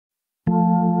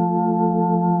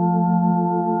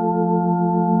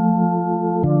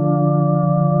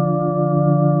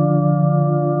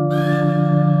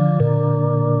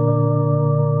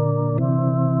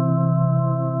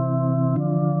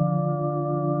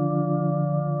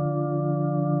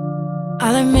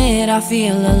I'll admit I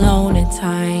feel alone at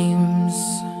times.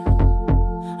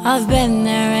 I've been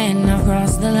there and I've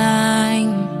crossed the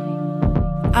line.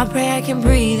 I pray I can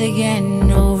breathe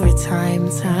again over time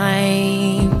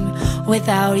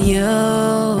without you.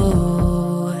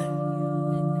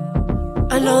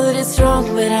 I know that it's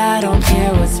wrong, but I don't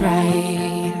care what's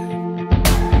right.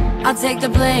 I'll take the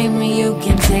blame and you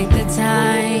can take the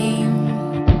time.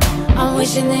 I'm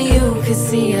wishing that you could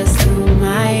see us through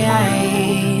my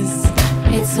eyes.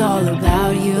 It's all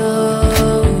about you.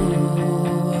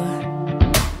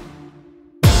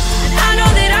 And I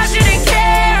know that I shouldn't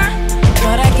care,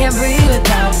 but I can't breathe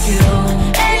without you.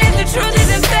 And if the truth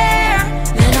isn't fair,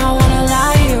 then I wanna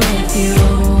lie here with you.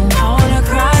 I wanna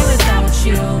cry without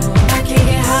you. I can't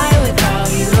get high without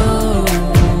you.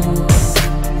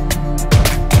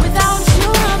 Without you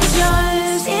I'm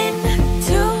just in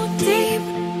too deep.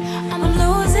 I'm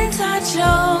losing touch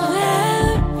on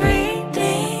everything.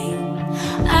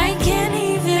 I can't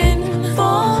even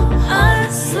fall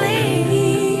asleep.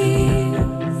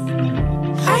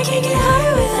 I can't get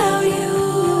high without you.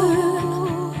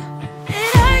 It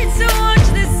hurts to watch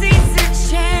the seasons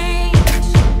change,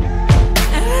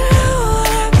 and I know I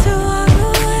have to walk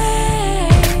away.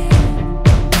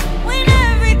 When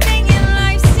everything in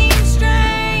life seems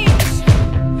strange,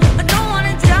 I don't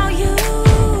wanna doubt you.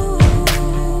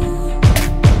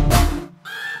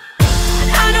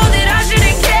 And I know that I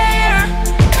shouldn't care,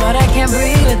 but I can't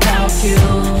breathe without you.